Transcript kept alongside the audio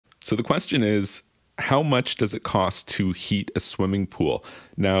So the question is, how much does it cost to heat a swimming pool?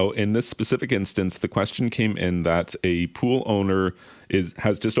 Now, in this specific instance, the question came in that a pool owner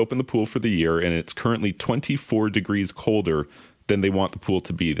has just opened the pool for the year, and it's currently 24 degrees colder than they want the pool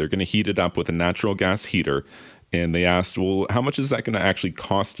to be. They're going to heat it up with a natural gas heater. And they asked, well, how much is that going to actually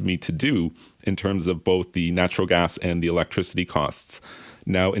cost me to do in terms of both the natural gas and the electricity costs?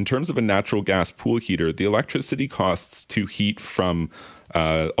 Now, in terms of a natural gas pool heater, the electricity costs to heat from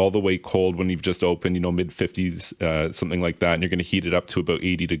all the way cold when you've just opened, mid 50s, something like that, and you're going to heat it up to about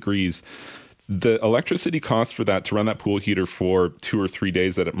 80 degrees. The electricity costs for that to run that pool heater for 2 or 3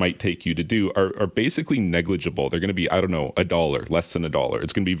 days that it might take you to do are basically negligible. They're going to be, I don't know, $1, less than $1.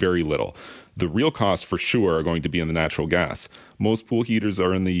 It's going to be very little. The real costs for sure are going to be in the natural gas. Most pool heaters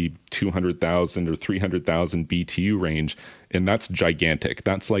are in the 200,000 or 300,000 BTU range, and that's gigantic.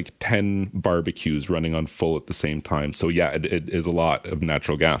 That's like 10 barbecues running on full at the same time. So yeah, it is a lot of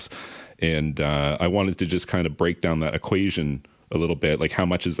natural gas. And I wanted to just kind of break down that equation a little bit, like how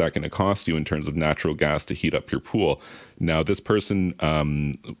much is that going to cost you in terms of natural gas to heat up your pool. Now, this person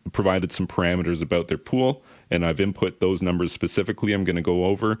provided some parameters about their pool, and I've input those numbers specifically. I'm going to go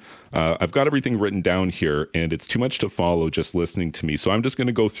over. I've got everything written down here, and it's too much to follow just listening to me. So I'm just going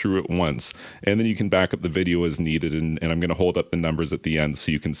to go through it once, and then you can back up the video as needed, and I'm going to hold up the numbers at the end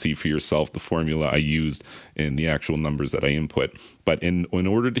so you can see for yourself the formula I used and the actual numbers that I input. But in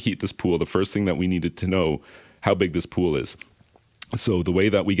order to heat this pool, the first thing that we needed to know how big this pool is. So the way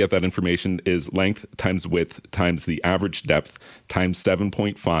that we get that information is length times width times the average depth times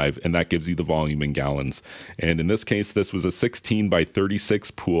 7.5, and that gives you the volume in gallons. And in this case, this was a 16 by 36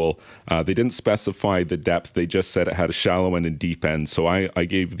 pool. They didn't specify the depth. They just said it had a shallow end and deep end. So I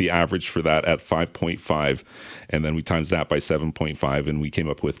gave the average for that at 5.5, and then we times that by 7.5, and we came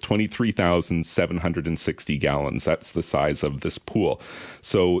up with 23,760 gallons. That's the size of this pool.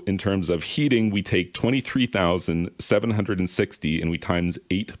 So in terms of heating, we take 23,760 and we times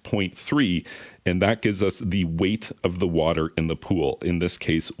 8.3, and that gives us the weight of the water in the pool. In this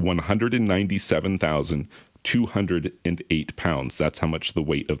case, 197,208 pounds. That's how much the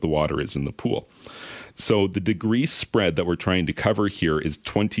weight of the water is in the pool. So the degree spread that we're trying to cover here is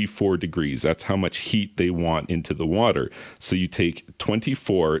 24 degrees. That's how much heat they want into the water. So you take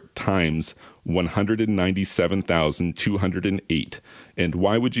 24 times 197,208. And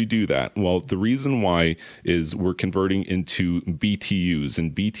why would you do that? Well, the reason why is we're converting into BTUs,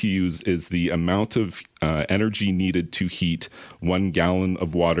 and BTUs is the amount of energy needed to heat 1 gallon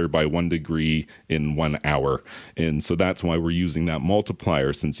of water by 1 degree in 1 hour. And so that's why we're using that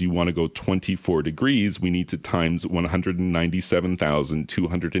multiplier. Since you want to go 24 degrees, we need to times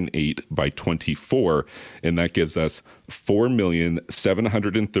 197,208 by 24, and that gives us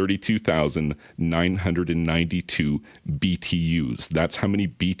 4,732,992 BTUs. That's how many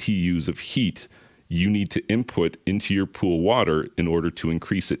BTUs of heat you need to input into your pool water in order to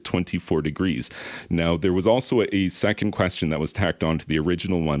increase it 24 degrees. Now, there was also a second question that was tacked on to the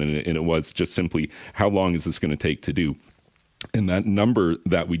original one, and it was just simply, how long is this going to take to do? And that number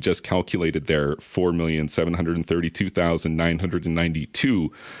that we just calculated there, 4,732,992,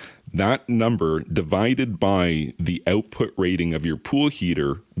 that number divided by the output rating of your pool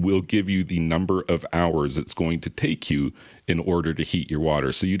heater will give you the number of hours it's going to take you in order to heat your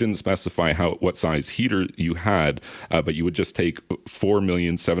water. So you didn't specify what size heater you had, but you would just take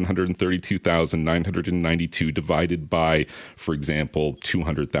 4,732,992 divided by, for example,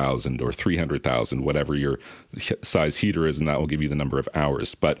 200,000 or 300,000, whatever your size heater is, and that will give you the number of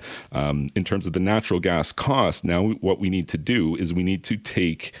hours. But in terms of the natural gas cost, now what we need to do is we need to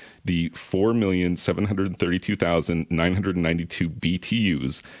take the 4,732,992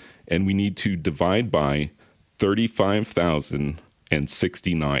 BTUs, and we need to divide by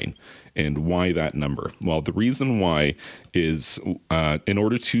 35,069. And why that number? Well, the reason why is in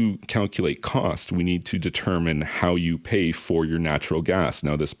order to calculate cost, we need to determine how you pay for your natural gas.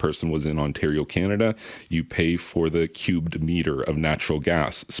 Now, this person was in Ontario, Canada. You pay for the cubed meter of natural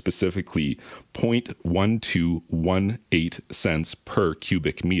gas, specifically 0.1218 cents per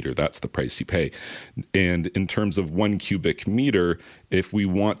cubic meter. That's the price you pay. And in terms of 1 cubic meter, if we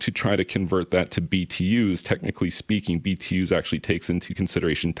want to try to convert that to BTUs, technically speaking, BTUs actually takes into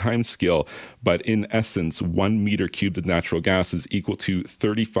consideration time scale, but in essence, 1 meter cubed of natural gas is equal to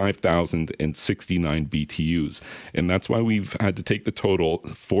 35,069 BTUs. And that's why we've had to take the total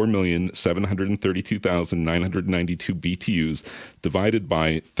 4,732,992 BTUs divided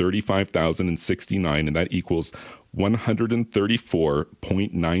by 35,069, and that equals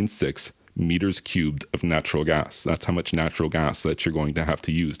 134.96 meters cubed of natural gas. That's how much natural gas that you're going to have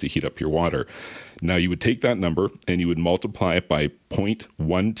to use to heat up your water. Now you would take that number and you would multiply it by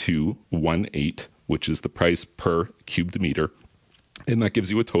 0.1218, which is the price per cubed meter. And that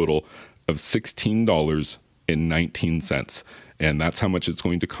gives you a total of $16.19. And that's how much it's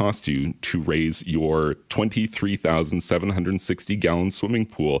going to cost you to raise your 23,760 gallon swimming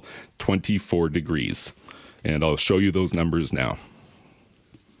pool 24 degrees. And I'll show you those numbers now.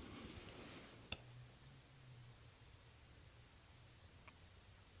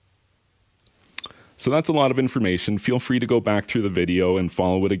 So that's a lot of information. Feel free to go back through the video and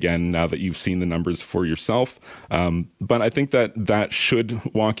follow it again now that you've seen the numbers for yourself. But I think that should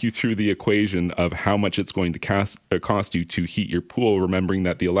walk you through the equation of how much it's going to cost you to heat your pool, remembering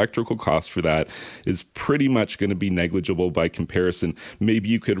that the electrical cost for that is pretty much going to be negligible by comparison. Maybe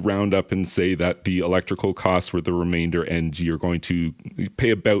you could round up and say that the electrical costs were the remainder and you're going to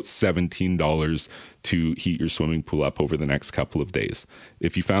pay about $17 to heat your swimming pool up over the next couple of days.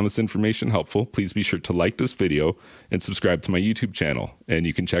 If you found this information helpful, please be sure to like this video and subscribe to my YouTube channel. And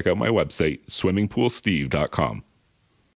you can check out my website, swimmingpoolsteve.com.